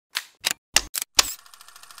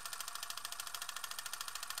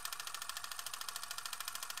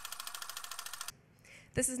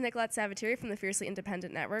This is Nicolette Savatieri from the Fiercely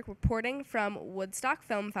Independent Network reporting from Woodstock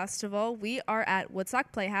Film Festival. We are at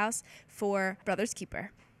Woodstock Playhouse for Brothers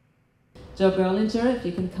Keeper. Joe Berlinger, if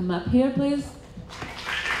you can come up here, please.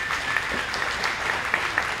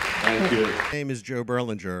 Thank you. My name is Joe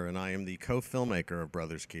Berlinger, and I am the co-filmmaker of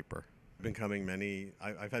Brothers Keeper. I've been coming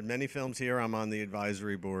I've had many films here. I'm on the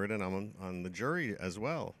advisory board, and I'm on the jury as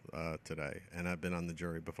well today. And I've been on the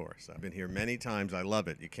jury before, so I've been here many times. I love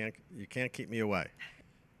it. You can't keep me away.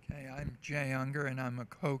 Okay, I'm Jay Unger, and I'm a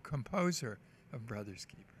co-composer of Brothers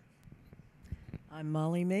Keeper. I'm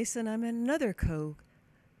Molly Mason. I'm another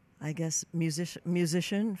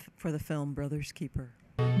musician for the film Brothers Keeper.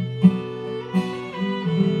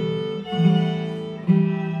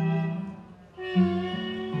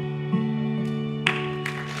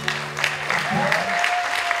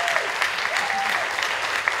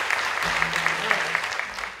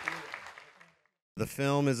 The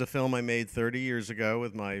film is a film I made 30 years ago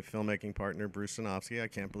with my filmmaking partner, Bruce Sinofsky. I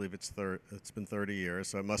can't believe it's been 30 years,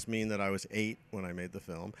 so it must mean that I was 8 when I made the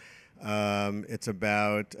film. It's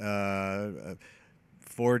about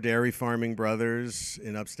 4 dairy farming brothers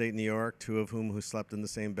in upstate New York, 2 of whom who slept in the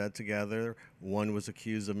same bed together. One was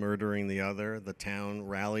accused of murdering the other. The town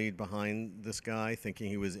rallied behind this guy, thinking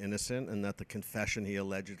he was innocent and that the confession he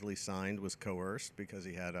allegedly signed was coerced because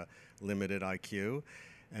he had a limited IQ.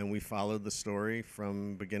 And we followed the story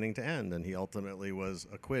from beginning to end, and he ultimately was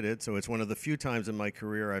acquitted. So it's one of the few times in my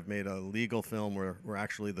career I've made a legal film where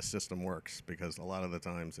actually the system works, because a lot of the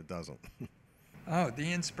times it doesn't. Oh,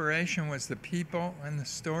 the inspiration was the people and the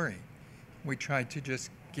story. We tried to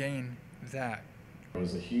just gain that. It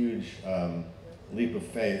was a huge leap of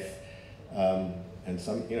faith, and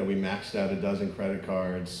we maxed out a dozen credit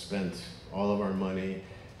cards, spent all of our money,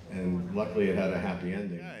 and luckily it had a happy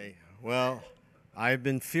ending. Okay. Well, I've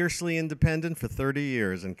been fiercely independent for 30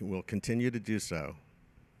 years and will continue to do so.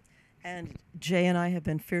 And Jay and I have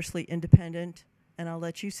been fiercely independent, and I'll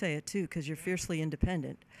let you say it too, because you're fiercely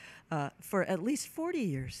independent, for at least 40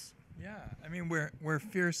 years. Yeah, I mean, we're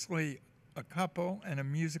fiercely a couple and a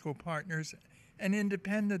musical partners and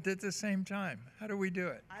independent at the same time. How do we do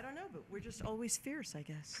it? I don't know, but we're just always fierce, I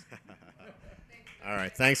guess. All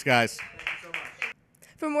right, thanks, guys. Thank you so much.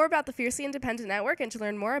 For more about the Fiercely Independent Network and to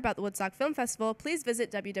learn more about the Woodstock Film Festival, please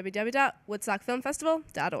visit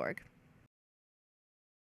www.woodstockfilmfestival.org.